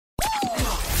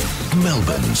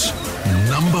Melbourne's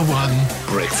 #1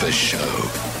 breakfast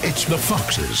show. It's the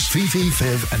Foxes, Fifi,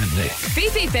 Fev and Nick.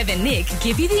 Fifi, Fev and Nick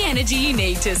give you the energy you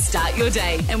need to start your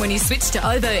day. And when you switch to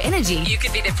OVO Energy, you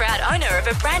could be the proud owner of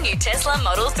a brand new Tesla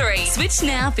Model 3. Switch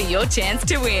now for your chance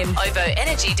to win.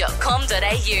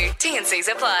 OVOenergy.com.au. T&Cs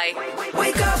apply.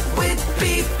 Wake up with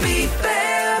Fifi,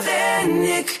 Fev and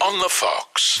Nick. On the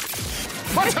Fox.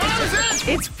 What time is it?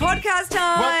 It's podcast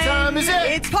time. What time is it?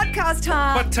 It's podcast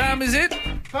time. What time is it?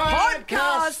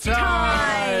 Podcast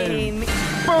time.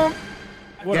 Boom.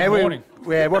 What a morning.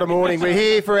 What a morning. We're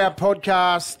here for our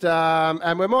podcast,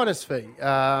 and we're minus fee,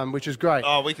 which is great.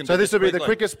 Oh, we can So do this this will be the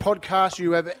quickly. quickest podcast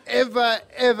you have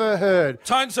ever heard.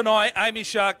 Tones and I, Amy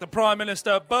Shark, the Prime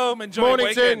Minister. Boom, enjoy your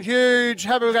Mornington, weekend. huge,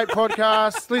 have a great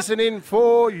podcast. Listen in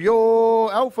for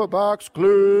your Alpha Bucks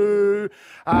clue.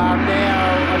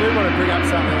 Now, I do want to bring up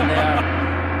something now.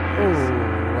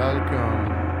 Oh,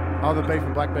 welcome. I'll have a beef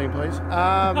and black bean, please.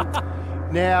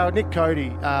 Now, Nick Cody.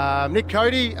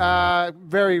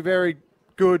 Very, very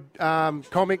good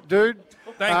comic dude.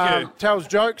 Thank you. Tells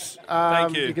jokes.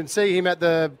 Thank you. You can see him at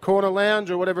the Corner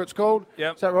Lounge or whatever it's called.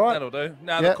 Yep. Is that right? That'll do.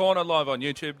 Now, Yep. the corner live on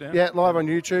YouTube now. Yeah, live on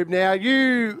YouTube. Now,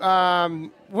 you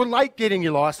were late getting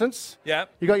your licence. Yeah.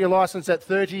 You got your licence at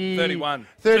 31.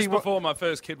 30 Just before my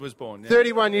first kid was born. Yeah.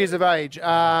 31 years of age.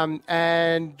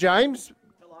 And James.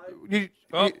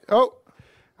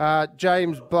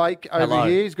 James Blake over Hello.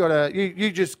 here. He's got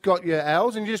you just got your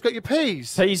L's and you just got your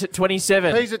P's. P's at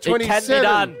 27. P's at It can 27. be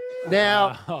done.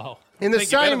 Now, in the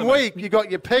Think you're better same than me. week you got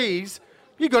your P's,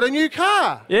 you got a new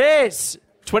car. Yes.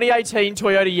 2018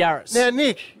 Toyota Yaris. Now,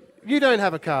 Nick, you don't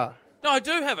have a car. No, I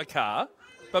do have a car,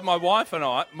 but my wife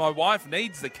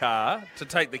needs the car to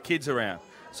take the kids around.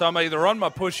 So I'm either on my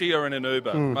pushy or in an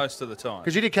Uber most of the time.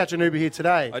 Because you did catch an Uber here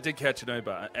today. I did catch an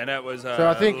Uber, and that was So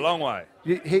I think- a long way.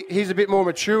 He's a bit more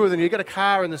mature than you. You got a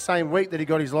car in the same week that he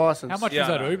got his licence. How much Yeah, was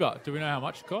I that know. Uber? Do we know how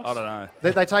much it cost? I don't know.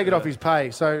 They take it off his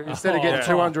pay. So instead of getting Yeah.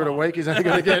 200 a week, he's only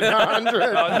going to get 100.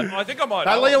 I think I might.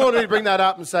 Now, Leah wanted to bring that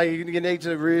up and say you need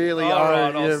to really, All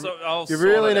right, you I'll you sort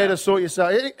really it need out. to sort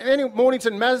yourself. Any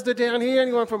Mornington Mazda down here?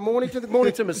 Anyone from Mornington?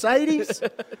 Mornington Mercedes?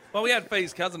 Well, we had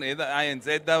Fee's cousin here, the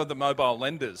ANZ. They were the mobile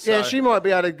lenders. Yeah, so she might be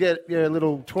able to get a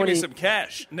little give 20. me some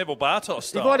cash, Neville Bartos If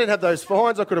style. I didn't have those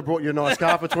fines, I could have bought you a nice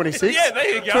car for 26. Yeah,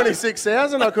 there you go.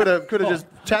 26,000. I could have just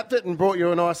tapped it and brought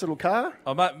you a nice little car.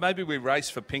 Oh, maybe we race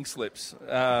for pink slips.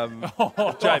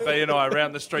 JB and I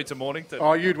around the streets of Mornington.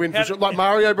 Oh, you'd win for How- sure. Like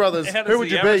Mario Brothers. how does Who would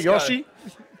the you be, Yaris go? Yoshi?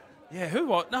 Yeah, who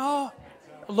what? No,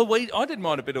 Luigi. I didn't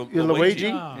mind a bit of You're Luigi?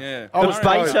 Yeah. I The was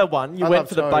beta Toad. one. You I went love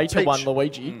for the Toad. beta Peach. one,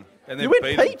 Luigi. And then You went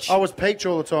beat him. Peach? I was Peach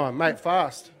all the time, mate,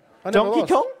 fast. I never Donkey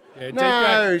lost. Kong? Yeah, dead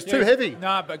No, great. it's too heavy.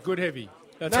 Nah, but good heavy.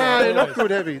 That's No, not good.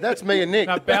 good heavy. That's me and Nick.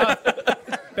 No,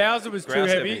 Bowser was too Grouse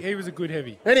heavy. heavy. He was a good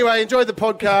heavy. Anyway, enjoy the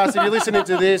podcast. If you're listening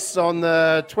to this on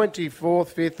the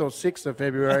 24th, 5th or 6th of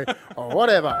February or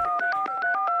whatever.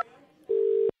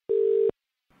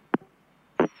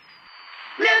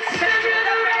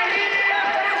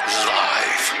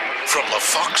 Live from the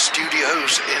Fox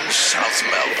Studios in South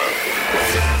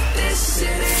Melbourne.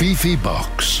 Fifi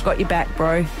Box. Got your back,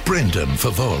 bro. Brendan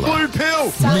Favola. Blue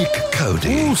pill. Nick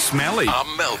Cody. Ooh, smelly. Are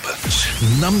Melbourne's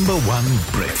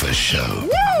 #1 breakfast show.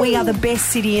 We are the best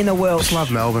city in the world.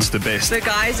 Love Melbourne's the best. The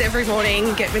guys every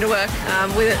morning get me to work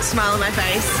with a smile on my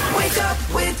face. Wake up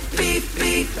with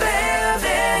Fifi, Fev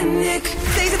and Nick.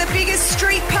 These are the biggest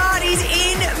street parties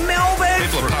in Melbourne.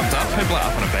 People are pumped up. People are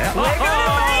up and about. We're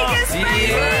going to Vegas,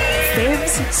 baby.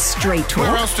 Fev's Street Tour.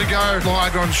 Where else to go?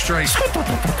 Lygon Street.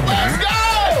 Let's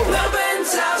go!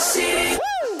 Melbourne's our city.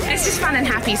 It's just fun and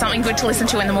happy, something good to listen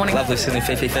to in the morning. Love listening to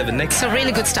Fifi, Fev and Nick. It's a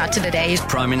really good start to the day.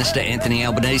 Prime Minister Anthony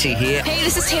Albanese here. Hey,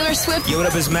 this is Taylor Swift. Yo, what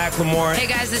up, is Macklemore. Hey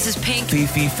guys, this is Pink.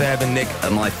 Fifi, Fev and Nick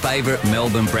are my favourite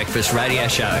Melbourne breakfast radio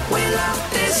show. We love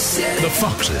this city. The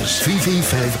Foxes, Fifi,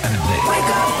 Fev and Nick.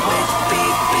 Wake up with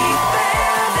Fifi,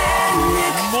 Fev and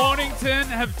Nick. Mornington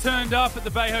have turned up at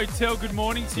the Bay Hotel. Good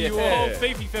morning to you Yeah. all.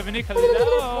 Fifi, Fev and Nick,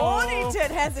 hello.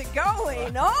 Mornington has it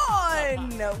going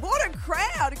on. What a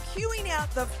crowd queuing out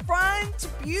the front.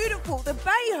 Beautiful. The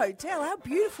Bay Hotel. How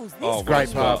beautiful is this? Oh, Great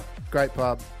as well. pub. Great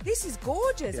pub. This is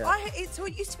gorgeous. Yeah. So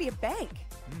it used to be a bank.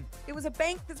 It was a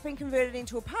bank that's been converted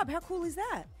into a pub. How cool is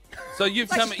that? So you've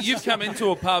come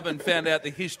into a pub and found out the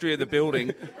history of the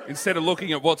building instead of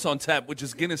looking at what's on tap, which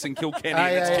is Guinness and Kilkenny.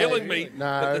 And it's killing me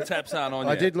that the taps aren't on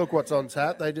I yet. did look what's on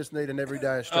tap. They just need an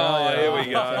everyday Australia. here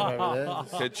we go. Over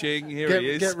there. Ka-ching, here he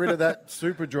is. Get rid of that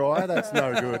super dryer. That's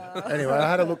no good. Anyway, I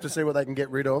had a look to see what they can get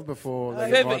rid of before they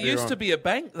get Fev, it used to be a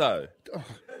bank, though.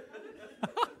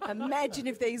 Imagine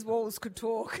if these walls could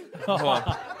talk.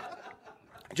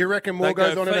 Do you reckon more They go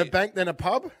goes on in a feet. bank than a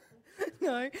pub?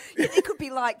 No. Yeah, there could be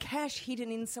like cash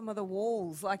hidden in some of the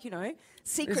walls, like,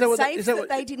 secret that what they- safes is that that what-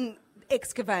 they didn't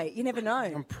excavate. You never know.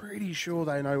 I'm pretty sure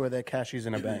they know where their cash is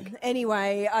in a bank.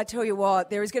 Anyway, I tell you what,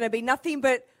 there is going to be nothing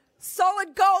but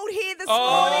solid gold here this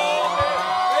morning.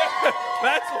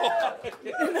 That's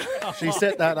why. She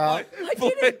set that up.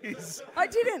 I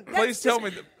didn't. Please tell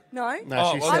me. No,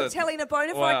 No, she I'm said. telling a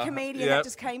bona fide comedian that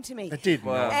just came to me. It did.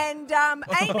 Wow. And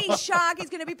Amy Shark is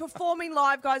going to be performing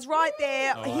live, guys, right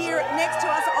there, here next to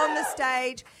us on the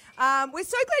stage. We're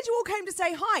so glad you all came to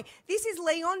say hi. This is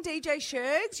Leon, DJ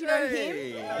Shergs. You know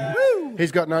him? Woo!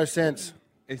 He's got no sense.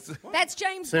 That's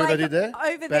James See what I Blake did there?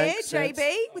 over Bank there, sense.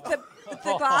 JB, with the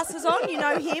glasses on. You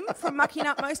know him from mucking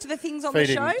up most of the things on the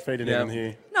show. Feeding in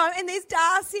here. No, and there's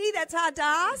Darcy. That's our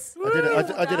Darce.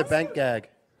 I did a bank gag.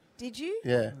 Did you?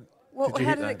 Yeah. Well, Did you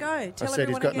how hear did it that? go? Tell I said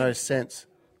he's everyone got again. no sense.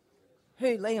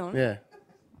 Who, Leon? Yeah.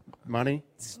 Money?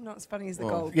 It's not as funny as the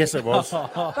gold. Yes, it was.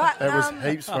 But It was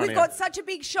heaps funnier. we've got such a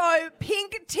big show,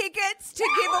 pink tickets to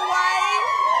give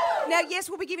away. Now, yes,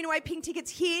 we'll be giving away pink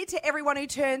tickets here to everyone who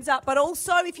turns up, but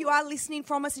also if you are listening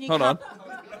from us and you Hold can't...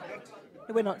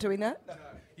 We're not doing that.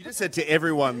 You just said to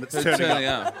everyone that's Who's turning turning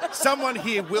up. up? Someone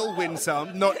here will win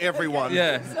some, not everyone.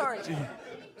 Yeah. Sorry.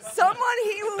 Someone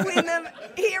here will win them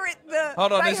here at the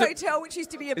Hold on, Bay is it- Hotel, which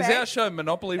used to be a Is bank. our show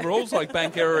Monopoly rules, like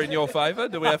bank error in your favour?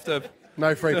 Do we have to...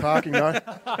 No free parking, no.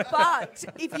 But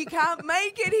if you can't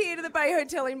make it here to the Bay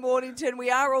Hotel in Mornington,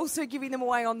 we are also giving them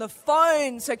away on the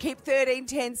phone. So keep 13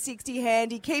 10 60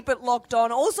 handy. Keep it locked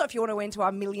on. Also, if you want to enter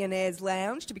our Millionaires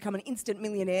Lounge to become an instant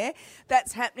millionaire,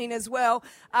 that's happening as well.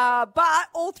 But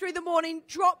all through the morning,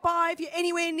 drop by if you're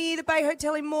anywhere near the Bay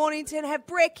Hotel in Mornington. Have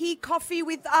Brekky, coffee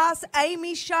with us.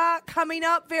 Amy Shark coming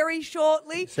up very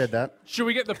shortly. Said that. Should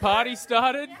we get the party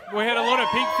started? We had a lot of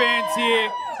Pink fans here,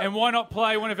 and why not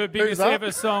play one of her biggest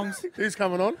ever songs? Who's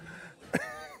coming on?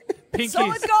 Pinkies.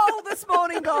 Solid gold this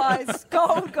morning, guys.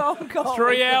 Gold, gold, gold.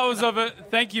 3 hours of it.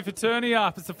 Thank you for turning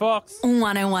up. It's the Fox.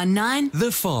 1019.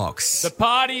 The Fox. The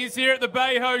party is here at the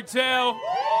Bay Hotel.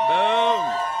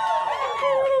 Boom.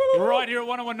 Right here at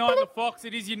 1019 The Fox.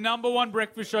 It is your number one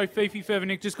breakfast show, Fifi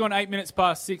Fevernick. Just gone 8 minutes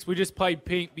past 6. We just played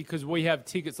Pink because we have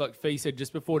tickets, like Fee said,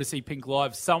 just before to see Pink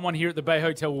live. Someone here at the Bay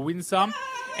Hotel will win some.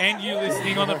 And you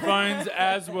listening on the phones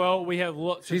as well. We have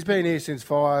lots She's been here since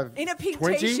 5:20. In a pink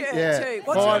 20? T-shirt Yeah. too.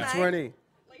 What's her name? 5:20.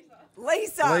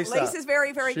 Lisa. Lisa. Lisa's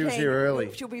very, very She keen. was here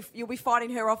early. You'll be fighting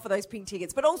her off for those pink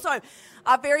tickets. But also,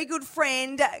 our very good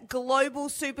friend, global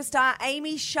superstar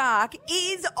Amy Shark,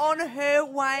 is on her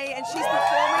way and she's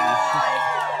performing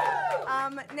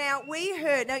live. Now, we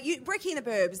heard... Now, Brekky and the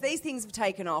Burbs, these things have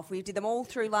taken off. We did them all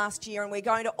through last year and we're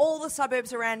going to all the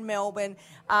suburbs around Melbourne.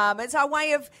 It's our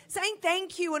way of saying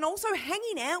thank you and also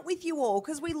hanging out with you all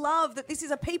because we love that this is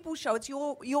a people show. It's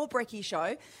your Brekky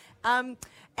show.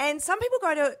 And some people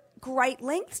go to great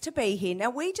lengths to be here. Now,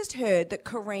 we just heard that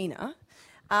Karina,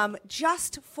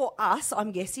 just for us,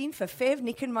 I'm guessing, for Fev,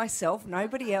 Nick and myself,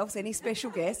 nobody else, any special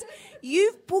guests,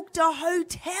 you've booked a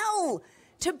hotel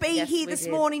to be Yes, here we this did.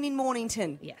 morning in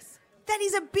Mornington. Yes. That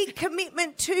is a big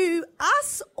commitment to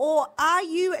us, or are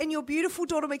you and your beautiful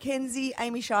daughter Mackenzie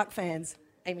Amy Shark fans?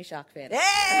 Amy Shark fan.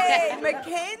 Hey,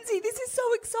 Mackenzie, this is so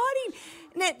exciting.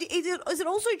 Now, is it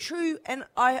also true, and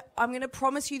I'm going to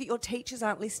promise you that your teachers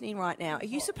aren't listening right now. Are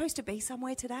you supposed to be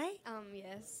somewhere today?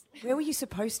 Yes. Where were you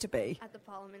supposed to be? At the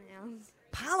Parliament House.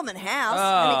 Parliament House?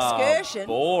 Ah, an excursion?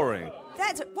 Boring.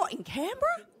 That's, what, in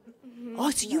Canberra?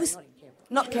 Oh, so you No, was... not in Canberra.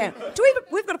 Not Canberra.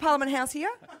 We've got a Parliament House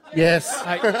here? Yes.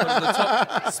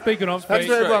 Speaking of... That's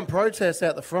where everyone protests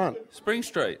out the front. Spring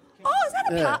Street. Oh, is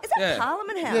that Yeah.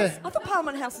 Parliament House? Yeah. I thought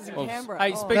Parliament House was in Canberra.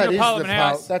 Hey, Oh. speaking That of is Parliament the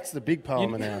House... that's the big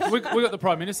Parliament House. we got the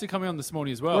Prime Minister coming on this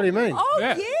morning as well. What do you mean? Oh,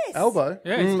 Yeah. yes. Elbow?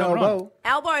 Yeah, he's coming elbow.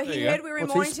 Albo, There he you heard go. we were in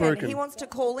What's he Mornington. spooking? He wants to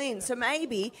call in. So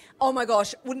maybe, oh my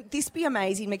gosh, wouldn't this be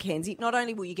amazing, Mackenzie? Not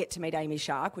only will you get to meet Amy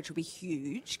Shark, which will be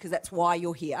huge, because that's why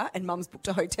you're here, and Mum's booked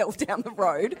a hotel down the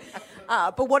road.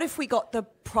 But what if we got the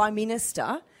Prime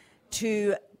Minister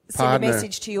to send Pardon a her.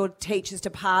 message to your teachers to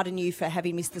pardon you for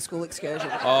having missed the school excursion?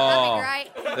 Oh,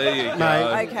 That'd be great. there you go.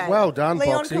 Mate, Okay. well done,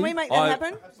 Leon, Boxy. can we make that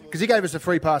happen? Because he gave us a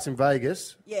free pass in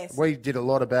Vegas. Yes. We did a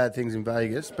lot of bad things in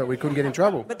Vegas, but we couldn't get in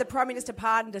trouble. But the Prime Minister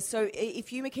pardoned us. So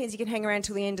if you, Mackenzie, can hang around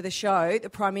till the end of the show, the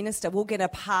Prime Minister will get a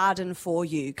pardon for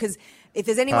you. Because if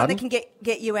there's anyone Pardon? that can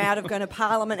get you out of going to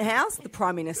Parliament House, the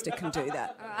Prime Minister can do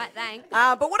that. All right, thanks.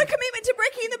 But what a commitment to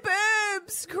Brekky and the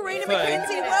Burbs. Karina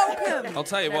Mackenzie, welcome. I'll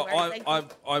tell you what,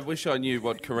 I wish I knew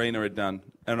what Karina had done,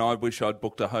 and I wish I'd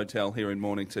booked a hotel here in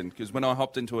Mornington, because when I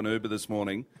hopped into an Uber this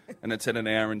morning, and it said an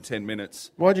hour and 10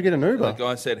 minutes, Why'd you get an the Uber?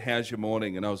 guy said, "How's your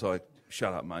morning?" And I was like,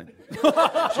 "Shut up, mate.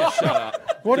 Just shut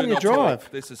up. Why Do didn't you not drive?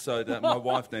 talk. This is so dumb. My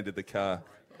wife needed the car."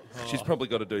 She's probably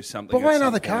got to do something. Buy at some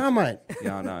another point. car, mate.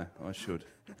 Yeah, I know. I should.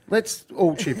 Let's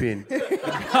all chip in.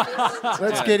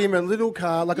 Let's get him a little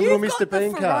car, like a little Mr.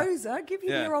 Bean car. Feroza. Give him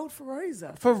your old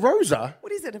Feroza. For Rosa?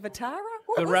 What is it, a Vitara?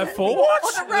 The RAV4?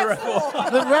 Oh, the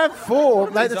RAV4. The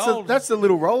RAV4, mate, old. that's the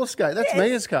little roller skate. That's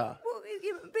Mia's car. Well,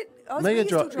 but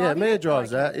Mia Mia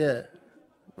drives that, yeah.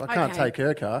 I can't Okay. take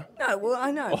her car. No, well, I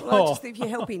know. Well, just if you're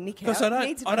helping Nick out. Because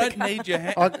I don't need your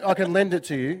hand. I can lend it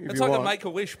to you if It's you like want. a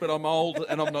Make-A-Wish, but I'm old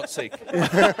and I'm not sick.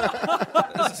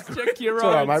 Check your It's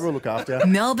all right, roads. mate. We'll look after you.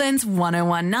 Melbourne's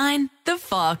 1019, The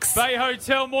Fox. Bay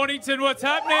Hotel, Mornington, what's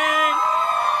happening?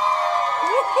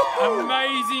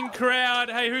 Amazing crowd.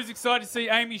 Hey, who's excited to see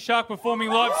Amy Shark performing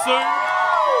live soon?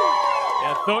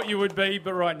 Yeah, I thought you would be,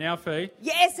 but right now, Fee.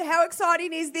 Yes, how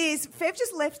exciting is this? Fev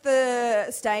just left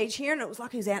the stage here and it was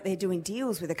like he was out there doing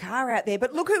deals with a car out there.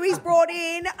 But look who he's brought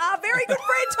in, our very good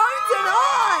friend Tones and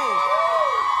I.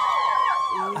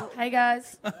 Hey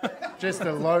guys. Just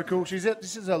a local.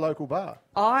 This is a local bar.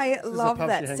 I is love the pub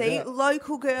she that. hangs See, out.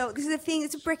 local girl. This is the thing,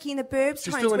 it's a Brekky and the Burbs.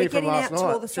 She's Tones. still in We're here from getting last out to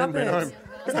all night. the She hasn't been suburbs. home.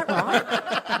 Is that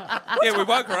right? Yeah, we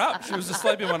woke her up. She was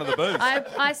asleep in one of the booths.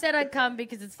 I said I'd come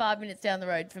because it's 5 minutes down the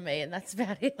road for me, and that's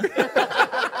about it.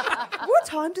 What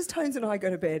time does Tones and I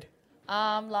go to bed?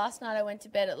 Last night I went to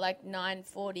bed at like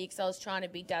 9:40 because I was trying to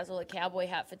bedazzle a cowboy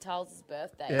hat for Charles's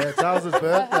birthday. Yeah, Charles's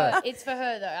birthday. It's for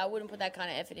her though. I wouldn't put that kind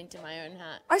of effort into my own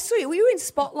hat. I saw you. Were you in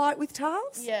Spotlight with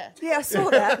Charles? Yeah. Yeah, I saw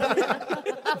that.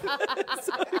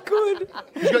 So good.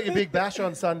 You've got your big bash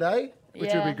on Sunday,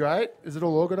 which will Yeah. be great. Is it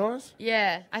all organised?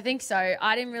 Yeah, I think so.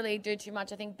 I didn't really do too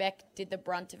much. I think Beck did the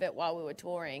brunt of it while we were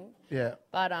touring. Yeah.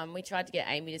 But we tried to get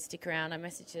Amy to stick around. I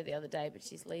messaged her the other day, but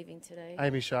she's leaving today.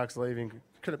 Amy Shark's leaving.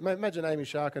 Imagine Amy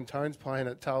Shark and Tones playing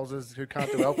at Tales's, who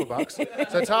can't do Alpha Bucks.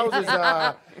 So Tales is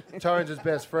Tones'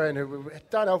 best friend, who we've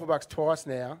done Alpha Bucks twice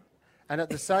now. And at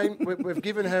the same, we've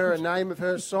given her a name of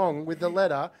her song with the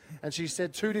letter, and she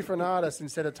said two different artists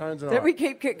instead of Tones and I. Don't we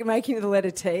keep making the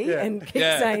letter T Yeah. and keep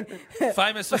saying...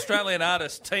 Famous Australian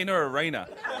artist Tina Arena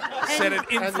said it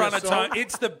in And front your of song? Tone.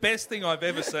 It's the best thing I've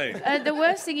ever seen. The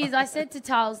worst thing is I said to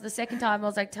Tals the second time, I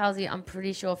was like, Talsy, I'm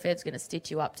pretty sure Fev's going to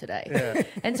stitch you up today. Yeah.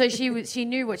 And so she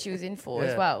knew what she was in for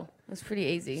as Yeah. well. It was pretty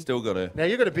easy. Still got her. Now,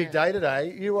 you've got a big day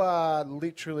today. You are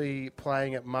literally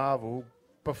playing at Marvel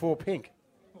before Pink.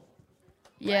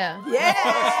 Yeah.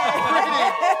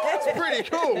 It's pretty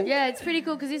cool. Yeah, it's pretty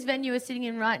cool because this venue we're sitting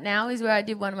in right now is where I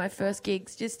did one of my first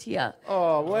gigs, just here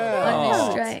Oh,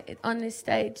 wow. on this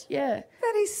stage. Yeah.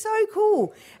 That is so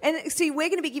cool. And see, we're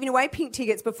going to be giving away pink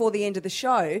tickets before the end of the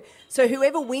show. So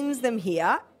whoever wins them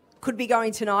here could be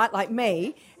going tonight, like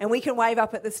me, and we can wave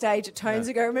up at the stage at Tones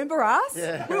and go, remember us?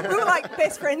 Yeah. We were like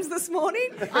best friends this morning.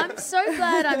 I'm so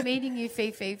glad I'm meeting you,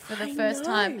 Fifi, for the first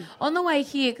time. On the way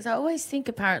here, because I always think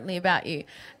apparently about you,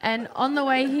 and on the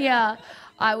way here,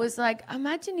 I was like,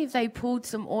 imagine if they pulled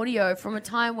some audio from a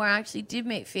time where I actually did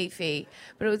meet Fifi,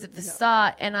 but it was at the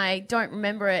start and I don't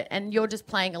remember it, and you're just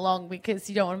playing along because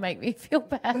you don't want to make me feel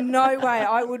bad. No way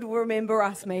I would remember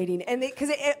us meeting. And because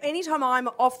anytime I'm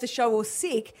off the show or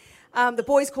sick, the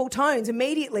boys call Tones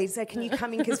immediately to say, can you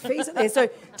come in because Fee's there? So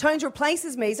Tones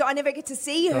replaces me, so I never get to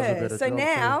see Does a her. better So job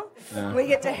now we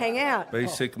get to hang out. Be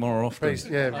sick more often.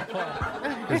 Yeah.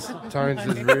 'Cause Tones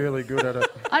is really good at it.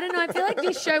 I don't know. I feel like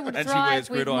this show would And she thrive wears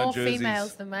with gridiron more jerseys.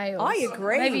 females than males. I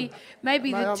agree. Maybe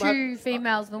Mate, the I'm two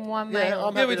females than one male.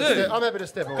 I'm Yeah, we happy to do. I'm happy to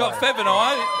step away. Got Fev and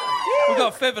I. We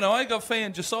got Fev and I. Got Fee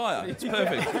and Josiah. It's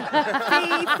perfect.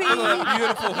 Fifi.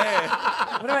 Beautiful hair.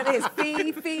 What about this?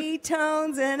 Fifi,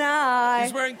 Tones, and I.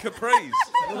 He's wearing capris.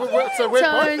 So we're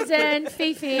Tones both... and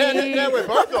Fifi. Now we're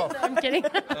both off. I'm kidding.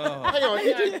 Hang on,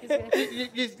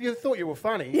 you thought you were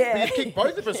funny, Yeah. but you kicked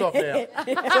both of us off now.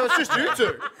 So it's just you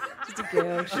two. Just a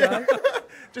girl show.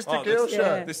 Just a girl show.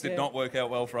 yeah. This did not work out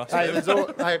well for us. Hey,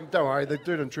 Fev. hey, don't worry, the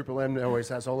dude on Triple M always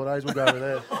has holidays. We'll go over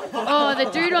there. Oh, the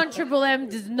dude on Triple M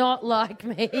does not like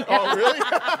me. Oh, really?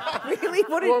 Really?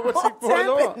 What's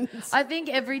happened? I think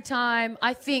every time,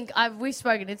 we've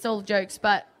spoken, it's all jokes,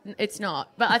 but it's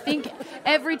not. But I think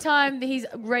every time his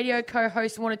radio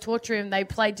co-hosts want to torture him, they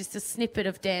play just a snippet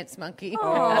of Dance Monkey.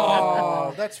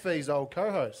 Oh, that's Fee's old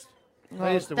co-host.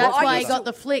 I used to That's watch why it. he got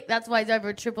the flick. That's why he's over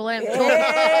at Triple M talking to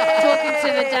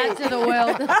the dads of the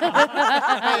world.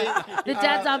 The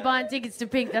dads aren't buying tickets to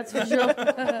Pink, that's for sure.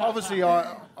 Obviously,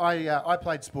 I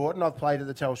played sport, and I've played at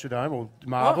the Telstra Dome or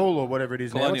Marvel or whatever it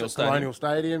is now. Colonial It's Stadium. Colonial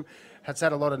Stadium. It's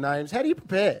had a lot of names. How do you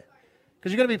prepare?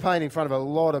 Because you're going to be playing in front of a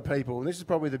lot of people, and this is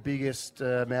probably the biggest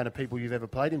amount of people you've ever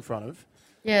played in front of.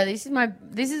 Yeah, this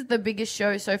is the biggest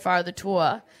show so far of the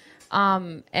tour.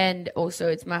 And also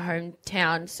it's my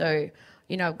hometown, so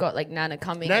I've got like Nana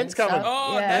coming. Nan's and coming. stuff.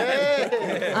 Oh, yeah.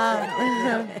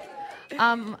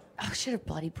 I should have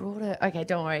bloody brought it. Okay,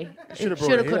 don't worry. Should have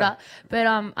brought it, coulda.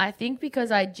 But I think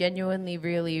because I genuinely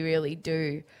really, really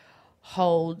do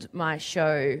hold my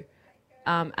show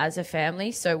as a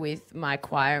family, so with my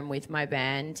choir and with my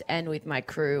band and with my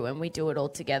crew, and we do it all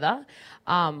together.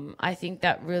 I think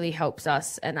that really helps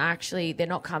us. And actually, they're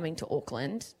not coming to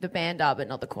Auckland. The band are, but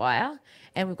not the choir.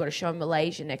 And we've got a show in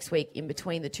Malaysia next week in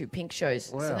between the two Pink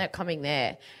shows. Wow. So they're coming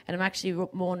there. And I'm actually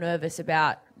more nervous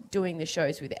about doing the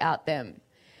shows without them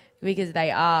because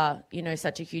they are,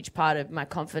 such a huge part of my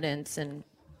confidence and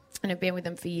I've been with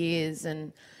them for years.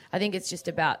 And I think it's just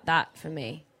about that for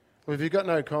me. Well, if you've got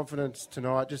no confidence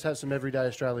tonight, just have some everyday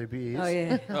Australia beers. Oh,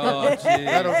 yeah. Oh, geez.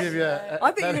 That'll give you... I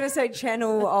thought you were going to say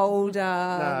channel old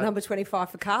number 25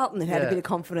 for Carlton that had a bit of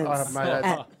confidence at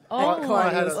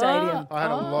Colonial Stadium. I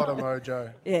had a lot of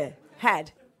mojo. Yeah,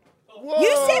 had. Whoa.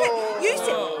 You said it. You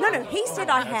said no. He said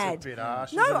I had. That's a bit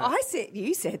harsh, no, isn't it? I said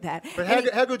you said that. But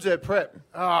how good's her prep?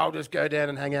 Oh, I'll just go down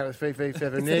and hang out with Fifi,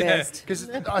 Fev and Nick. It's the Because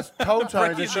I told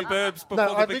Tony Brekky's the Burbs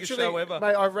before the biggest show ever.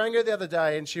 Mate, I rang her the other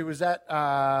day and she was at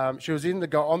on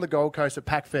the Gold Coast at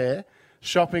Pack Fair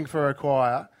shopping for her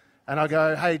choir. And I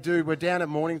go, hey, dude, we're down at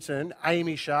Mornington.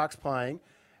 Amy Shark's playing.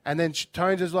 And then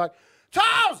Tones is like,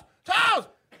 Charles!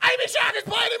 Amy Shark is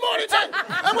playing in Mornington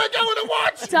and we're going to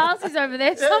watch. Charles is over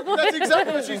there somewhere. That's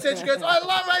exactly what she said. She goes, I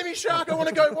love Amy Shark. I want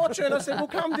to go watch her. And I said, well,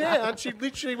 come down. She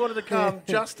literally wanted to come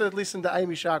just to listen to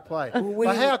Amy Shark play.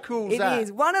 But how cool is that? It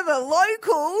is. One of the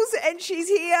locals, and she's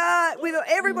here with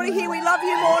everybody here. We love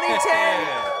you, Mornington.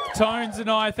 Tones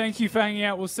and I, thank you for hanging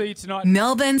out. We'll see you tonight.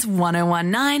 Melbourne's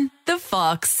 1019, The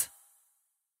Fox.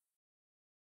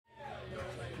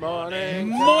 Morning.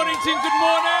 Mornington, good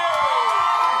morning.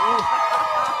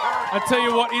 I tell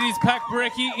you what, it is packed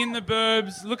Brekky in the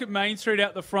Burbs. Look at Main Street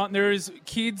out the front. There is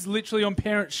kids literally on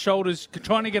parents' shoulders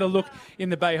trying to get a look in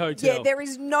the Bay Hotel. Yeah, there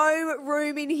is no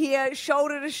room in here,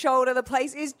 shoulder to shoulder. The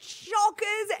place is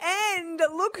chockers, and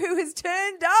look who has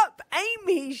turned up,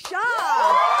 Amy Shark.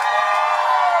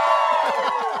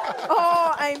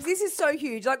 Oh, Ames, this is so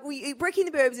huge. Like, Brekky in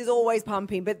the Burbs is always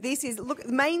pumping, but this is, look,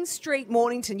 Main Street,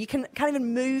 Mornington, you can't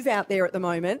even move out there at the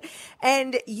moment,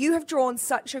 and you have drawn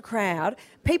such a crowd.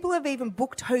 People have even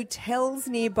booked hotels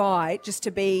nearby just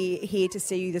to be here to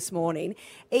see you this morning.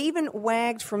 Even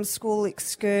wagged from school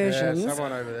excursions. Yeah,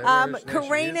 someone over there.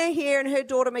 Karina here and her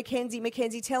daughter Mackenzie.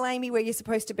 Mackenzie, tell Amy where you're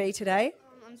supposed to be today.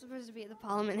 I'm supposed to be at the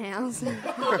Parliament House.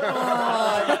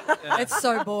 It's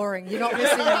so boring. You're not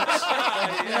missing much.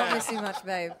 You're not missing much,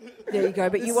 babe. There you go.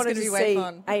 But you wanted to see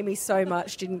fun. Amy so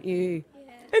much, didn't you?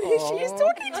 Yeah. And here she is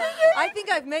talking to you. I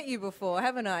think I've met you before,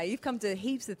 haven't I? You've come to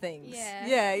heaps of things.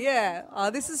 Yeah.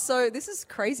 Oh, this is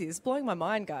crazy. It's blowing my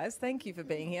mind, guys. Thank you for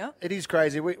being here. It is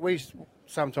crazy. We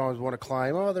sometimes want to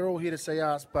claim, they're all here to see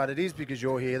us, but it is because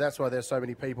you're here. That's why there's so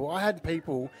many people. I had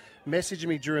people messaging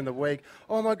me during the week,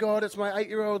 oh my God, it's my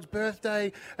 8-year-old's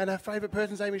birthday and her favourite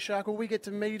person's Amy Shark. Will we get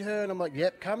to meet her? And I'm like,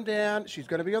 yep, come down. She's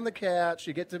going to be on the couch.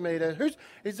 You get to meet her.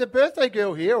 Is the birthday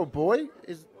girl here or boy?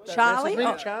 Is Charlie?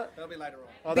 That'll be later on.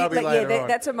 Oh, that'll be later on.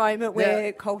 That's a moment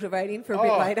we're cultivating for a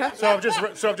bit later. So I've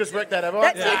just wrecked that, have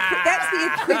I? That's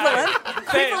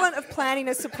the equivalent of planning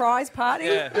a surprise party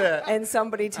and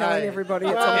somebody telling everybody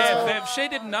it's on Bev, she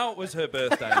didn't know it was her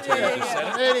birthday until you just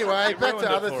said it. Anyway, back to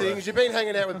other things. You've been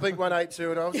hanging out with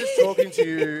Blink-182, and I was just talking to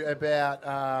you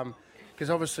about,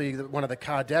 because obviously one of the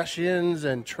Kardashians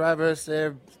and Travis, they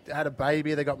had a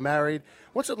baby, they got married.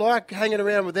 What's it like hanging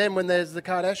around with them when there's the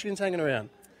Kardashians hanging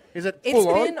around? Is it full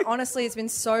on? Honestly, it's been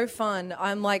so fun.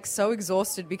 I'm like so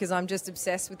exhausted because I'm just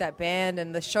obsessed with that band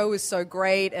and the show is so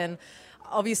great and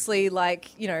obviously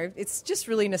it's just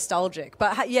really nostalgic.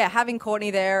 But having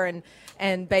Courtney there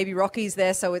and baby Rocky's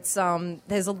there, so it's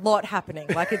there's a lot happening.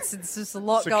 Like it's just a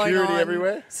lot going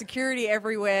on. Security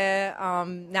everywhere,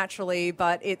 naturally,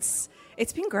 but it's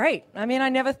been great. I mean, I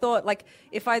never thought,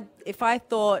 if I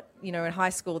thought, in high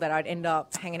school that I'd end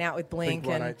up hanging out with Blink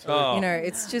and,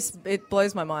 it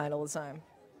blows my mind all the time.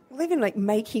 Well, even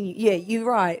you're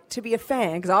right, to be a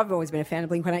fan, because I've always been a fan of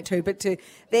Blink-182, but to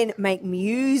then make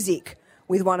music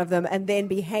with one of them and then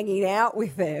be hanging out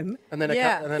with them. And then a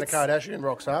Kardashian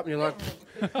rocks up and you're like...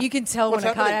 You can tell when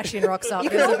a Kardashian rocks up.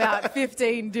 There's about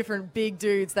 15 different big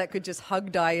dudes that could just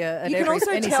hug die any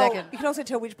second. You can also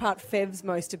tell which part Fev's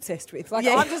most obsessed with. I'm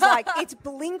just like, it's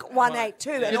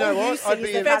Blink-182 and all you see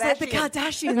is the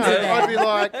Kardashians. No, I'd be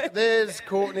like, there's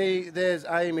Courtney, there's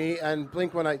Amy, and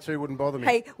Blink-182 wouldn't bother me.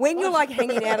 Hey, when you're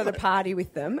hanging out at a party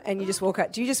with them and you just walk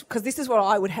out, because this is what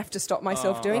I would have to stop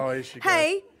myself doing.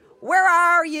 Hey, where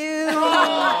are you? And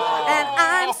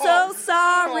I'm so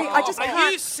sorry. I just can't.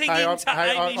 Are you singing to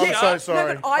Amy Shark? I'm so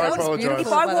sorry. No, I apologise.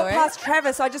 If I walk past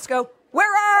Travis, I just go, where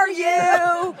are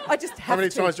you? I just have How many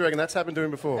to. times do you reckon that's happened to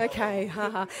him before? Okay,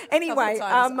 haha. Anyway,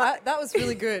 that was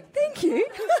really good. Thank you.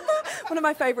 One of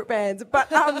my favourite bands.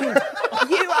 But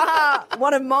you are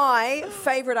one of my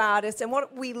favourite artists, and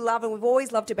what we love and we've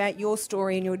always loved about your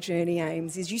story and your journey,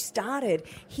 Ames, is you started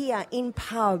here in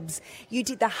pubs. You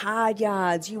did the hard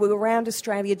yards. You were around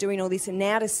Australia doing all this, and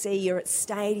now to see you're at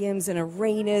stadiums and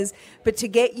arenas. But to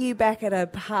get you back at a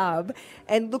pub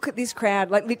and look at this crowd,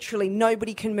 like literally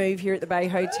nobody can move here at the Bay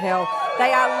Hotel.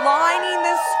 They are lining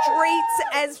the streets,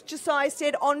 as Josiah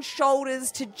said, on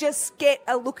shoulders to just get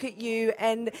a look at you.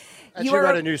 And Actually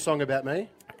wrote a new song about me.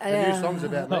 The new song's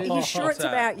about me. Are you sure it's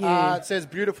about you? It says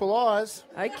Beautiful Eyes.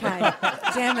 Okay.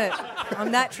 Damn it.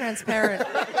 I'm that transparent.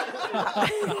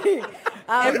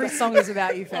 Every song is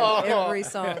about you, fam. Every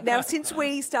song. Now, since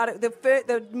we started,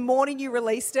 the morning you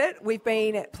released it, we've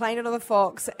been playing it on the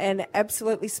Fox and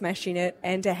absolutely smashing it.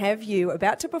 And to have you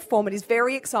about to perform it is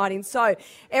very exciting. So,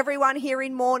 everyone here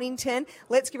in Mornington,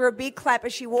 let's give her a big clap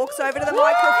as she walks over to the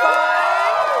microphone.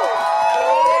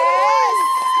 Yes!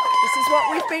 This is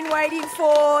what we've been waiting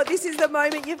for. This is the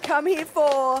moment you've come here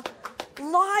for.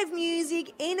 Live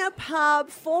music in a pub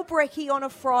for Brekky on a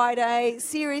Friday.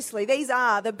 Seriously, these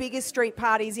are the biggest street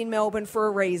parties in Melbourne for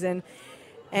a reason.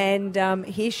 And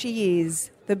here she is,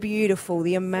 the beautiful,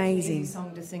 the amazing. Easy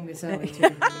song to sing this early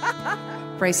too.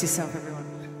 Brace yourself, everyone.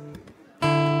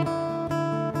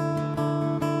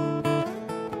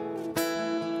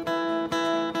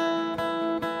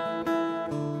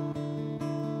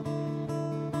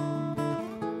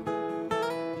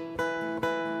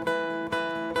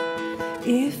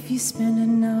 If you spend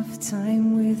enough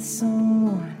time with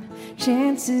someone,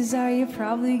 chances are you're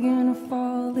probably gonna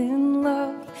fall in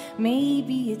love.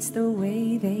 Maybe it's the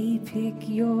way they pick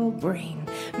your brain.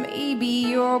 Maybe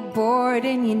you're bored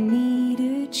and you need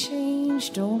a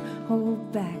change. Don't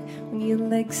hold back when your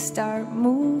legs start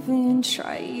moving.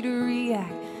 Try to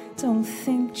react. Don't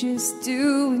think, just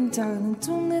do it, darling.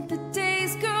 Don't let the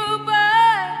days go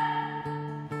by.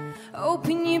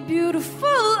 Open your beautiful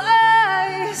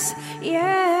eyes,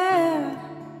 yeah.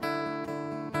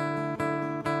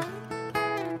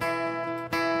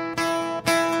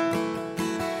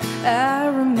 I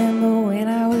remember when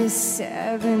I was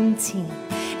 17.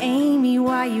 Amy,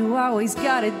 why you always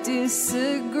gotta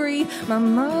disagree? My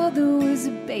mother was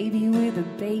a baby with a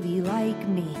baby like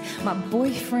me. My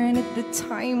boyfriend at the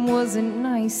time wasn't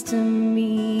nice to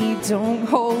me. Don't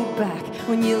hold back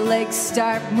when your legs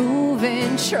start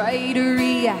moving. Try to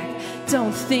react.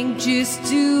 Don't think, just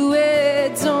do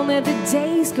it. Don't let the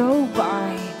days go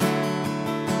by.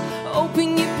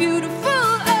 Open your beautiful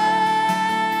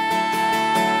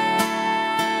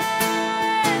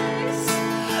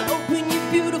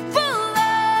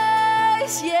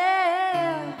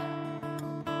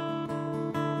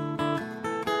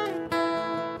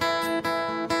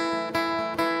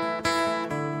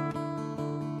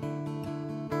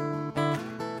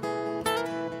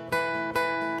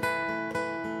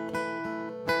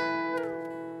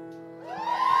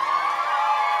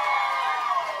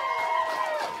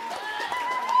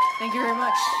Thank you very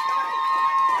much.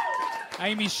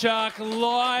 Amy Shark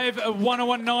live at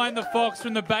 1019 The Fox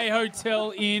from the Bay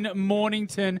Hotel in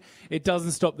Mornington. It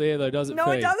doesn't stop there though, does it? No,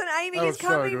 Fee? it doesn't. Amy is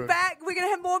coming back. We're going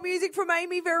to have more music from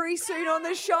Amy very soon on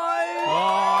the show.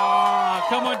 Oh,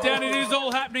 come on down. It is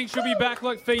all happening. She'll be back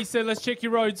like Fee said. Let's check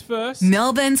your roads first.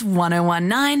 Melbourne's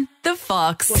 1019 The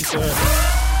Fox. Give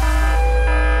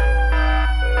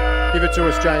it to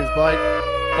us, James Blake.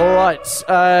 All right,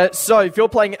 so if you're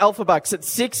playing Alpha Bucks at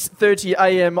 6:30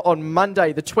 a.m. on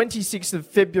Monday, the 26th of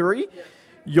February,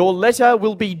 your letter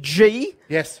will be G.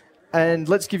 Yes. And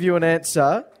let's give you an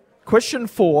answer. Question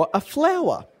 4, a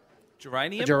flower.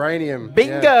 Geranium? A geranium.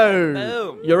 Bingo! Yeah.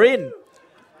 Boom. You're in.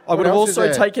 I would have else is also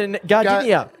there? taken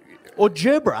gardenia or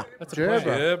gerbera. That's a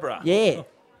Gerbera. Yeah.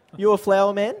 You a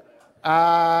flower man?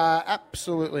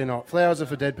 Absolutely not. Flowers are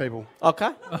for dead people.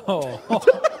 Okay. Oh.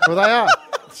 Well, they are.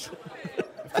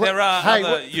 There are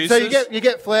other uses. So you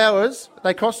get flowers.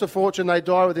 They cost a fortune. They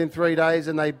die within 3 days,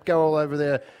 and they go all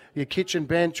over your kitchen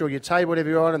bench or your table, whatever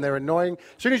you're on, and they're annoying.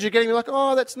 As soon as you get them, you're like,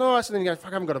 oh, that's nice. And then you go,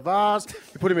 fuck, I haven't got a vase.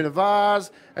 You put them in a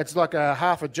vase. It's like a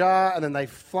half a jar, and then they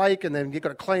flake, and then you've got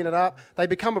to clean it up. They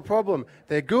become a problem.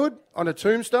 They're good on a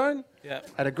tombstone,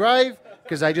 at a grave,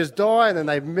 because they just die, and then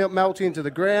they melt into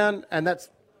the ground, and that's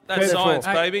science,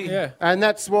 baby. Yeah. And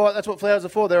that's what flowers are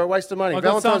for. They're a waste of money.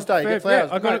 Valentine's Day, get flowers.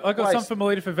 I got Waste. some from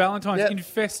Melita for Valentine's,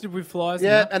 infested with flies.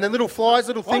 Yeah, and then little flies,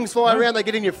 little things fly around. They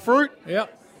get in your fruit. Yeah.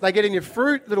 They get in your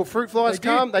fruit. Little fruit flies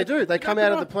come. They do. They come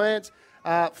out of the plants.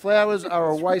 Flowers are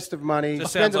a waste of money.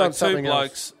 Just Spend sounds it like on something two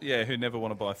else. blokes, who never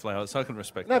want to buy flowers. I can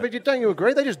respect No, that. but don't you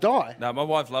agree? They just die. No, my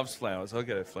wife loves flowers. I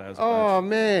get her flowers. a Oh, bunch.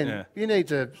 man. Yeah. You need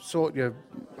to sort your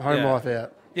home life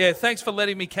out. Yeah, thanks for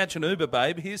letting me catch an Uber,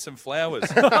 babe. Here's some flowers.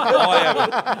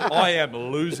 I am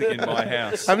losing in my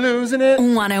house. I'm losing it.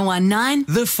 1019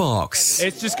 The Fox.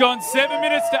 It's just gone 7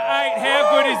 minutes to 8.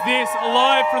 How good is this?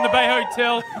 Live from the Bay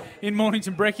Hotel in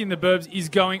Mornington. Brekky and the Burbs is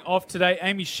going off today.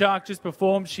 Amy Shark just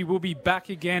performed. She will be back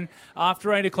again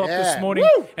after 8 o'clock this morning.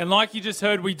 Woo! And like you just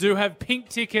heard, we do have pink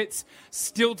tickets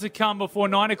still to come before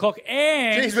 9 o'clock.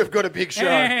 And Jeez, we've got a big show.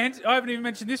 And I haven't even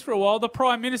mentioned this for a while. The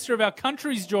Prime Minister of our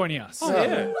country's joining us. Oh,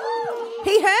 yeah.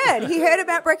 He heard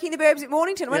about Brekky and the Burbs at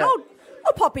Mornington. Went,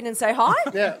 I'll pop in and say hi.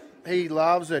 Yeah, he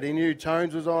loves it. He knew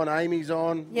Tones was on, Amy's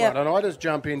on. Yeah. And I just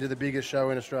jump into the biggest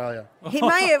show in Australia. He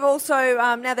may have also,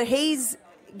 now that he's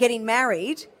getting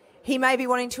married, he may be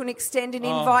wanting to extend an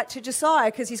invite to Josiah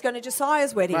because he's going to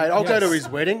Josiah's wedding. Mate, I'll go to his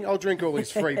wedding. I'll drink all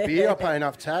his free beer. I'll pay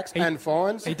enough tax and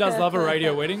fines. He does love a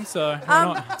radio wedding, so why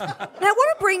not? Now, I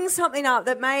want to bring something up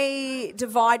that may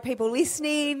divide people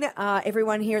listening,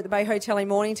 everyone here at the Bay Hotel in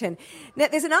Mornington. Now,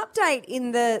 there's an update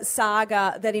in the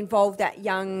saga that involved that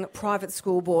young private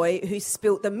school boy who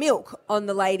spilt the milk on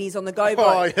the ladies on the go boat.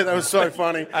 Oh, yeah, that was so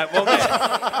funny.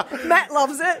 Matt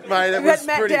loves it. Mate, that We had was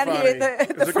Matt pretty down funny. here at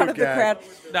It was the a front good of the gag. crowd.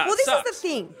 No, Well, this is the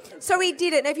thing. So he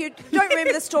did it. And if you don't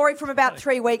remember the story from about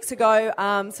 3 weeks ago,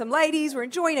 some ladies were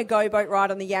enjoying a go-boat ride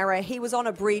on the Yarra. He was on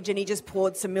a bridge and he just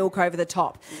poured some milk over the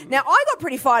top. Now, I got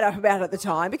pretty fired up about it at the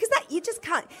time because that you just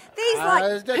can't. These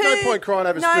There's no point crying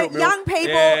over spilt milk. young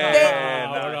people.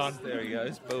 There he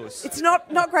goes. Boos. It's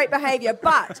not great behaviour,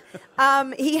 but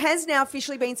he has now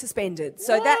officially been suspended.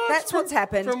 So that's what's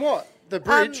happened. From what? The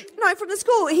bridge? No, from the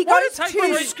school. He Why goes did it take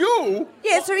to from school?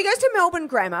 Yeah, so he goes to Melbourne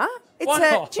Grammar. It's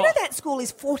Wow. do you know that school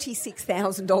is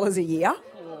 $46,000 a year?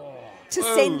 To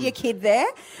send your kid there.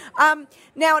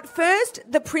 Now, at first,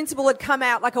 the principal had come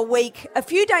out like a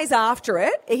few days after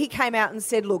it, he came out and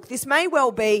said, look, this may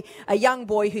well be a young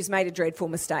boy who's made a dreadful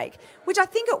mistake, which I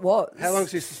think it was. How long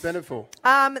is he suspended for?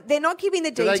 They're not giving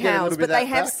the Do details, they get a little bit but of that they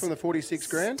have back from the 46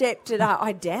 grand? stepped it up.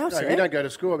 I doubt No, it. you don't go to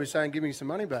school. I'll be saying, give me some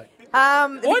money back.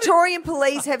 Victorian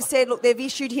police have said, look, they've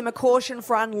issued him a caution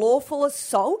for unlawful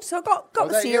assault, so it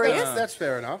got serious. That's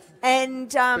fair enough. And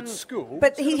But school?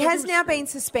 but he has now been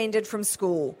suspended from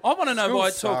school. I want to know why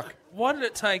it Schools took. Why did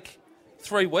it take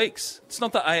 3 weeks? It's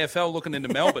not the AFL looking into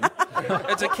Melbourne.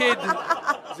 It's a kid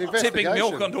tipping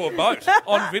milk onto a boat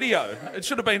on video. It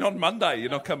should have been on Monday. You're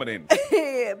not coming in.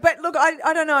 But look,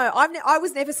 I don't know. I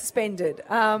was never suspended.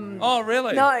 Oh,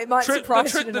 really? No, it might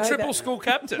surprise you to the know triple that. school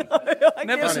captain.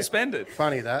 Never guess. suspended.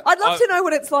 Funny that. I'd love to know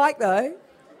what it's like, though.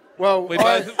 Well, We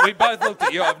both looked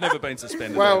at you. I've never been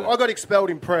suspended. well, either. I got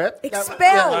expelled in prep. Expelled?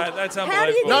 No, that's How do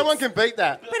unbelievable. you get No one can beat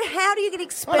that. But how do you get I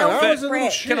expelled don't know, it from was a little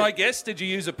prep? shit. Can I guess? Did you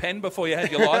use a pen before you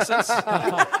had your licence?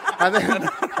 And then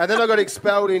I got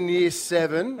expelled in year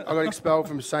 7. I got expelled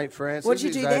from St Francis. What'd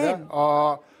you do Xavier. then?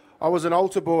 I was an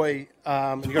altar boy. You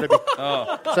got to be.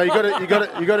 So you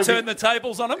got to Turn the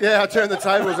tables on him? Yeah, I turned the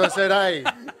tables. I said, "Hey,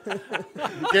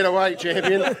 get away,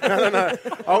 champion!" No.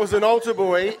 I was an altar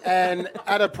boy, and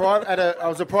I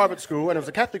was a private school, and it was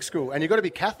a Catholic school, and you got to be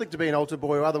Catholic to be an altar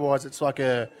boy, or otherwise it's like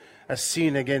a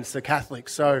sin against the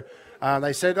Catholics. So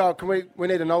they said, "Oh, we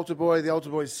need an altar boy. The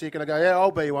altar boy's sick," and I go, "Yeah, I'll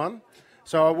be one."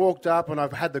 So I walked up and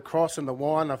I've had the cross and the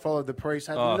wine. I followed the priest.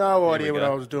 Had no idea what I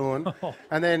was doing.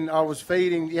 And then I was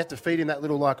feeding. You have to feed him that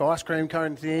little like ice cream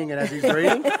cone thing, and as he's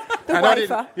reading, and I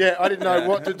didn't know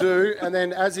what to do. And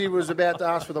then as he was about to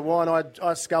ask for the wine,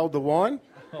 I sculled the wine,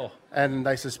 and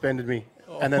they suspended me.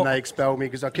 And then they expelled me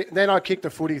because I kicked a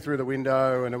footy through the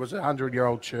window, and it was a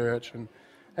 100-year-old church. And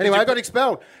anyway, I got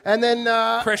expelled. And then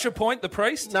Pressure point, the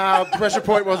priest? no, pressure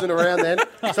point wasn't around then.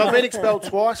 So I've been expelled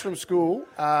twice from school,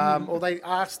 or they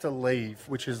asked to leave,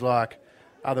 which is like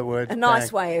other words. A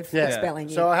nice way of expelling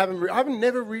you. So I haven't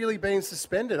never really been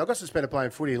suspended. I got suspended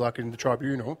playing footy, like in the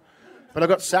tribunal, but I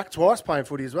got sacked twice playing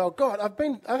footy as well. God, I've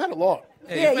had a lot.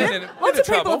 Yeah, you've been in Lots of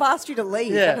people trouble. have asked you to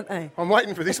leave, haven't they? I'm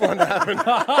waiting for this one to happen.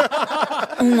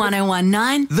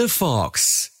 1019 The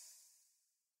Fox.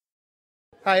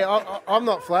 Hey, I'm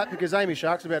not flat because Amy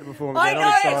Shark's about to perform I again. know.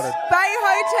 I'm excited. Bay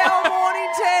Hotel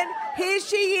Mornington. Here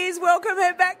she is. Welcome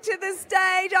her back to the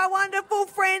stage. Our wonderful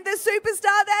friend, the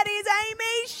superstar that is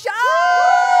Amy Shark.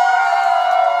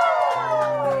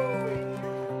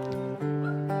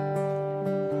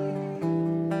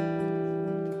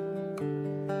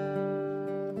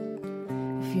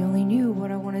 If you only knew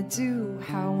what I want to do,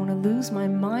 how I want to lose my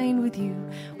mind with you,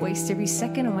 waste every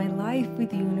second of my life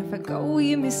with you. And if I go, will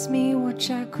you miss me? Watch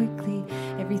out quickly.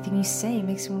 Everything you say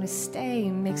makes me want to stay,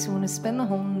 makes me want to spend the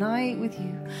whole night with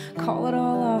you. Call it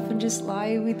all off and just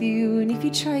lie with you. And if you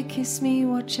try kiss me,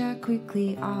 watch out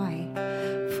quickly. I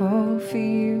fall for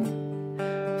you,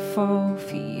 fall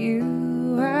for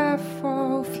you, I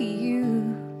fall for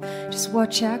you. Just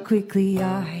watch out quickly.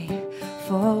 I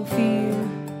fall for you,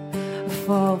 I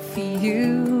fall for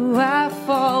you, I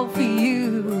fall for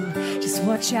you. Just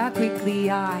watch out quickly.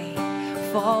 I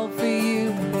fall for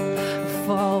you, I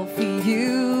fall for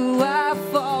you, I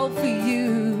fall for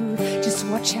you. Just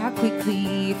watch out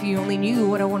quickly. If you only knew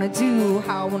what I want to do,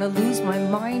 how I want to lose my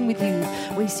mind with you,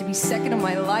 waste every second of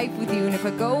my life with you. And if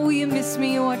I go, will you miss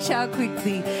me? Watch out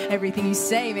quickly. Everything you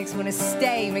say makes me want to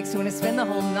stay, makes me want to spend the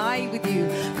whole night with you.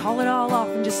 Call it all off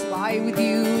and just lie with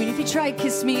you. And if you try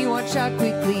kiss me, watch out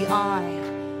quickly.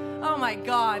 Oh my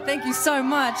God, thank you so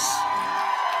much.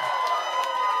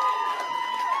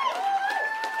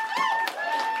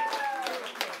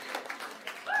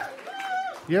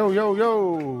 Yo, yo,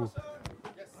 yo.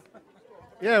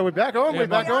 Yeah, we're back on. Yeah, we're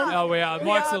back on. Oh, we are.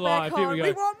 Mike's alive. Here we go.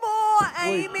 We want more,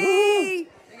 Amy. You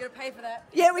got to pay for that.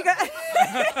 Yeah, we got.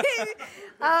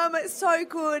 So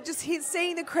good. Just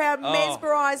seeing the crowd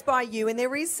mesmerised by you, and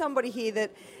there is somebody here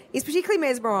that is particularly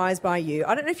mesmerised by you.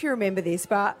 I don't know if you remember this,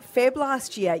 but Feb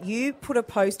last year, you put a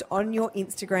post on your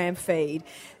Instagram feed.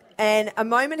 And a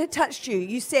moment had touched you.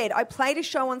 You said, I played a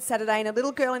show on Saturday and a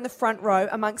little girl in the front row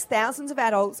amongst thousands of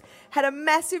adults had a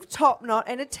massive top knot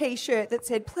and a T-shirt that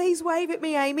said, please wave at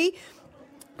me, Amy.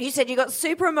 You said you got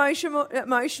super emotional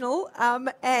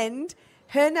and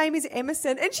her name is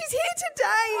Emerson and she's here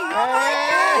today. Oh,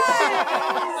 my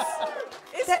goodness.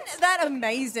 Isn't that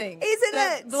amazing? Isn't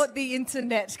it? What the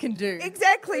internet can do.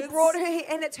 Exactly. Brought her here,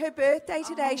 and it's her birthday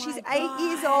today. She's 8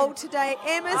 years old today.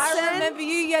 Emerson. I remember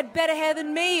you had better hair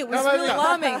than me. It was really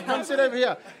alarming. Come sit over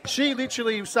here. She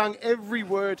literally sung every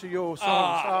word to your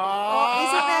songs.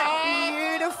 Isn't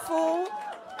that beautiful?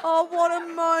 Oh, what a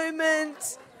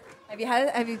moment.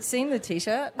 Have you seen the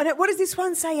T-shirt? What does this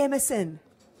one say, Emerson?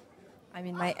 I'm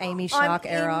in my Amy Shark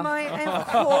era. Of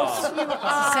course you are. It's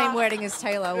the same wording as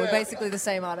Taylor. We're basically the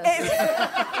same artist.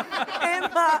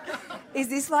 Emma, is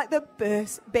this like the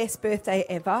best birthday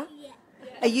ever? Yeah.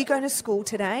 Are you going to school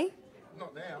today?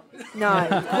 Not now. No,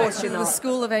 of course you're not. The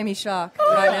school of Amy Shark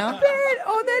right now.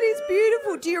 Oh, that is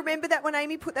beautiful. Do you remember that when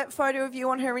Amy put that photo of you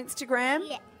on her Instagram?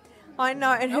 Yeah. I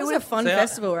know. And it was a fun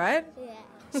festival, right? Yeah.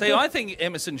 See, I think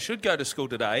Emerson should go to school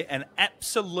today and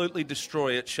absolutely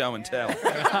destroy it, show and tell.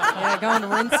 Yeah, go and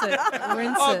rinse it.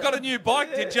 I've got a new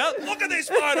bike, did you? Look at this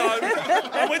photo.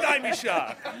 I'm with Amy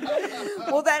Shark.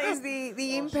 Well, that is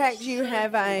the impact you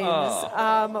have,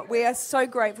 Ames. We are so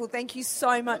grateful. Thank you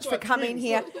so much for coming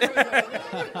here.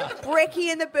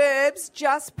 Brekky and the Burbs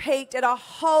just peaked at a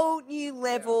whole new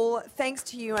level. Thanks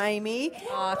to you, Amy.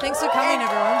 Thanks for coming,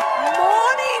 everyone.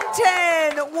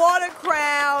 Mornington. What a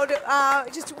crowd.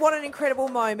 Just what an incredible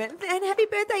moment. And happy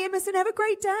birthday, Emerson. Have a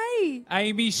great day.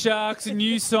 Amy Shark's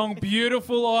new song,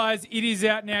 Beautiful Eyes. It is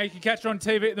out now. You can catch her on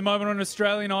TV at the moment on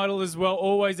Australian Idol as well.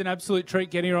 Always an absolute treat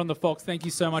getting her on the Fox. Thank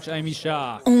you so much, Amy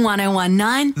Shark.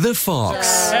 1019 The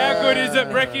Fox. How good is it?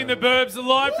 Brekky and the Burbs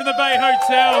live from the Bay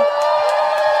Hotel.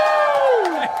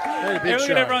 Look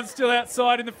at everyone still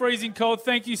outside in the freezing cold.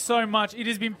 Thank you so much. It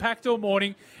has been packed all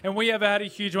morning, and we have had a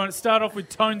huge one. It started off with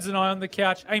Tones and I on the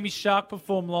couch. Amy Shark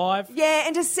performed live. Yeah,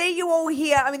 and to see you all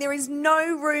here, I mean, there is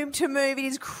no room to move. It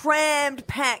is crammed,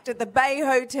 packed at the Bay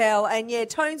Hotel. And yeah,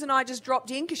 Tones and I just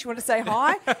dropped in because she wanted to say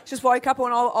hi. Just woke up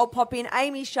and I'll pop in.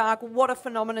 Amy Shark, what a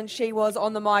phenomenon she was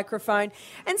on the microphone.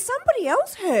 And somebody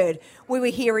else heard we were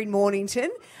here in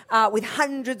Mornington with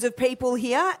hundreds of people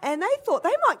here, and they thought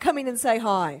they might come in and say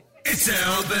hi. It's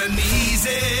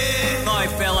Albanese. My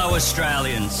fellow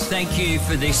Australians, thank you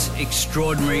for this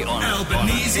extraordinary honour.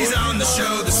 Albanese's on the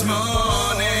show this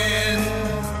morning.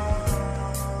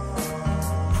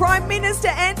 Prime Minister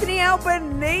Anthony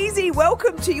Albanese,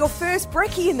 welcome to your first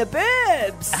Brekky in the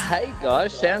Burbs. Hey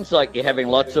guys, sounds like you're having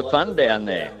lots of fun down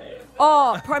there.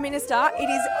 Oh, Prime Minister, it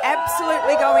is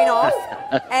absolutely going off.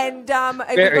 And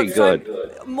Very good.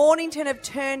 Mornington have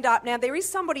turned up. Now, there is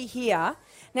somebody here.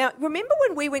 Now, remember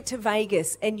when we went to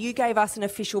Vegas and you gave us an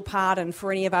official pardon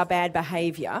for any of our bad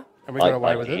behaviour? And we got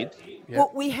away with it. Yeah.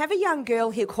 Well, we have a young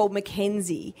girl here called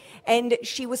Mackenzie, and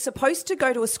she was supposed to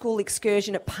go to a school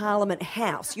excursion at Parliament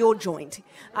House, your joint,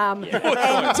 and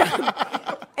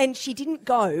she didn't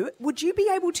go. Would you be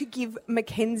able to give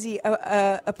Mackenzie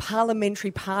a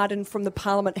parliamentary pardon from the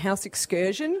Parliament House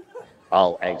excursion?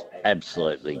 I'll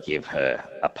absolutely give her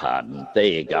a pardon. There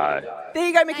you go. There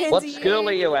you go, Mackenzie. What school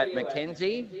are you at,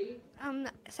 Mackenzie?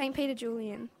 St. Peter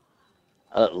Julian.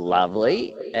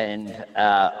 Lovely. And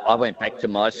I went back to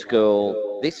my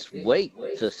school this week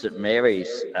to St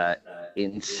Mary's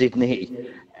in Sydney,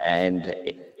 and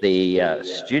the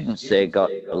students there got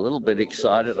a little bit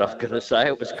excited, I've got to say.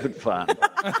 It was good fun.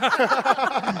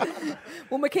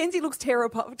 Well, Mackenzie looks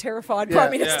terrified,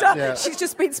 Prime Minister. Yeah. She's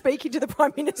just been speaking to the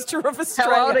Prime Minister of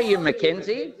Australia. How old are you,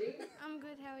 Mackenzie? I'm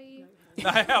good, how are you?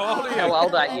 How old are you? How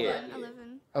old are you?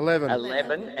 11.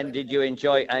 11. And did you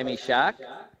enjoy Amy Shark?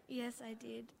 Yes, I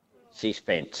did. She's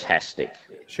fantastic.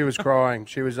 She was crying.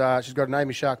 She's got an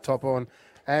Amy Shark top on.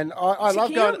 And I love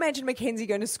Can going... you imagine Mackenzie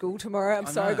going to school tomorrow? I'm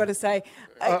sorry, I've got to say.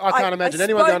 I can't imagine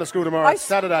anyone going to school tomorrow. It's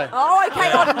Saturday. Oh,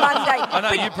 okay, on Monday. I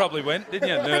know you probably went, didn't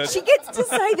you, nerd? But she gets to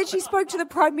say that she spoke to the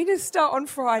Prime Minister on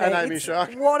Friday. And Amy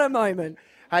Shark. What a moment.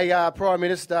 Hey, Prime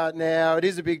Minister, now, it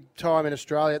is a big time in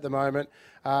Australia at the moment.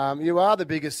 You are the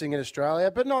biggest thing in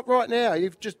Australia, but not right now.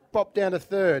 You've just popped down to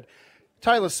third.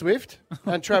 Taylor Swift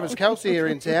and Travis Kelce are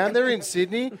in town. They're in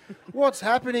Sydney. What's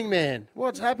happening, man?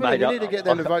 What's happening? Mate, we need to get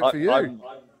them to vote for you.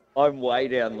 I'm way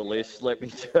down the list, let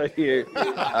me tell you.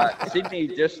 Sydney,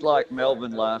 just like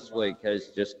Melbourne last week, has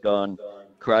just gone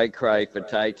cray-cray for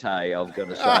Tay-Tay, I've got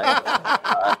to say.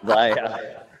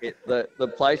 The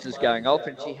place is going off,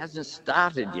 and she hasn't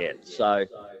started yet. So,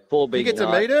 poor big You get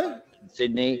to meet her?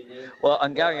 Sydney. Well,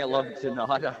 I'm going along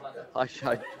tonight. I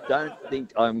don't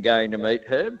think I'm going to meet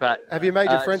her, but... Have you made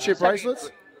your friendship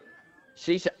bracelets?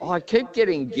 I keep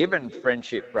getting given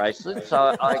friendship bracelets,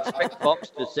 so I expect Fox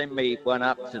to send me one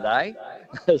up today.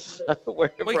 So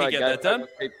wherever We can I get go, that done.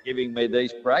 they keep giving me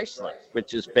these bracelets,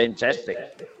 which is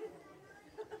fantastic.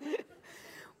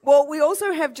 Well, we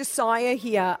also have Josiah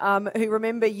here, who,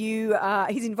 remember,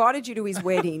 he's invited you to his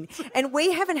wedding. And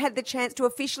we haven't had the chance to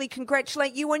officially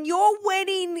congratulate you on your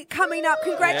wedding coming up.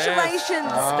 Congratulations.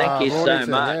 Yes. Thank you so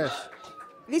much. Yes.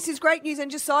 This is great news,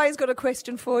 and Josiah's got a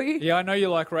question for you. Yeah, I know you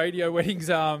like radio weddings,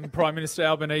 Prime Minister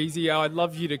Albanese. I'd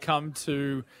love you to come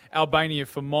to Albania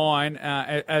for mine,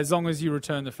 as long as you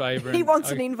return the favour. He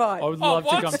wants an invite. I would love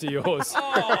to come to yours.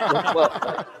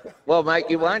 Well, mate,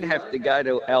 you won't have to go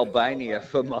to Albania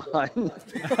for mine.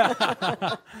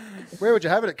 Where would you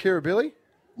have it, at Kirribilli?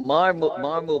 Mine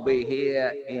will be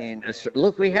here in...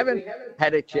 Look, we haven't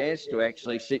had a chance to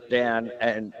actually sit down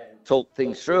and talk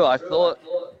things through. I thought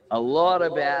a lot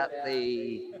about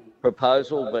the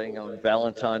proposal being on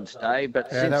Valentine's Day, but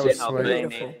since then I've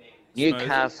been in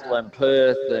Newcastle and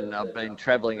Perth, and I've been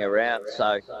travelling around,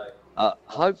 so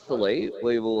hopefully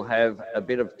we will have a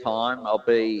bit of time. I'll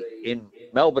be in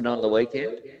Melbourne on the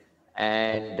weekend,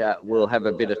 and we'll have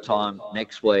a bit of time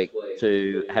next week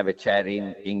to have a chat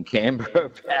in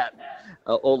Canberra about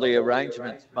all the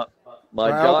arrangements. My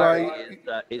diary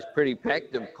is pretty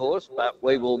packed, of course, but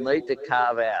we will need to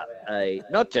carve out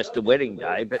not just a wedding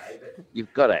day, but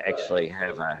you've got to actually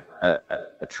have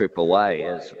a trip away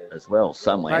as well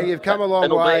somewhere. Hey, you've come a long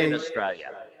It'll way. be in Australia.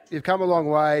 You've come a long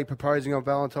way proposing on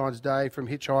Valentine's Day from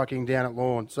hitchhiking down at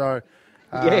Lawn. So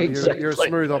exactly. You're a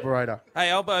smooth operator. Hey,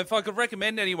 Albo, if I could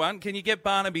recommend anyone, can you get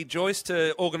Barnaby Joyce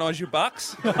to organise your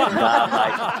bucks? Nah, mate.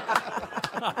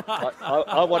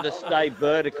 I want to stay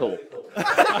vertical.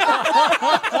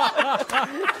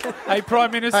 Hey,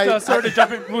 Prime Minister, sorry to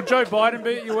jump in. Will Joe Biden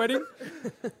be at your wedding?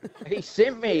 He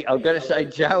sent me, I've got to say,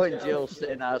 Joe and Jill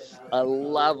sent us a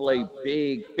lovely,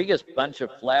 biggest bunch of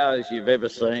flowers you've ever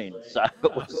seen. So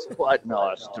it was quite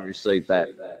nice to receive that.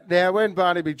 Now, when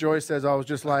Barnaby Joyce says I was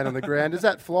just laying on the ground, does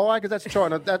that fly? Because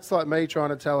that's like me trying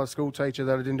to tell a school teacher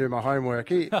that I didn't do my homework.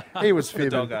 He was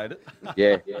fibbing. The dog ate it.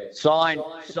 Yeah. Signed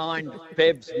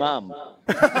Feb's mum.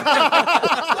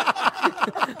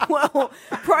 Well,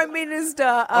 Prime Minister...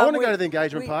 I want to go to the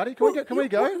engagement party. Can we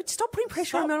go? Stop putting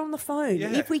pressure on him on the phone.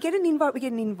 Yeah. If we get an invite, we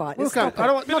get an invite. We'll come. Stop it. I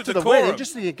don't want, not to the wedding,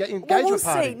 just the engagement we'll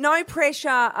party. See. No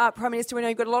pressure, Prime Minister. We know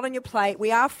you've got a lot on your plate.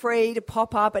 We are free to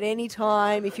pop up at any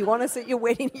time if you want us at your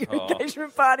wedding, your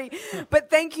engagement party. But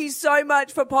thank you so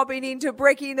much for popping into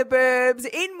Brekky and the Burbs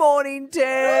in Mornington.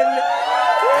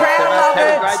 Crowd love it.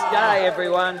 Have a great day,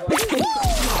 everyone.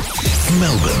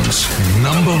 Melbourne's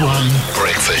 #1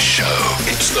 breakfast show.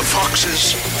 It's the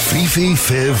Foxes, Fifi,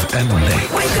 Fev and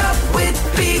Nick. Wake up with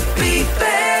Beep, Beep,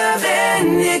 Bev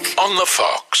and Nick. On the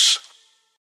Fox.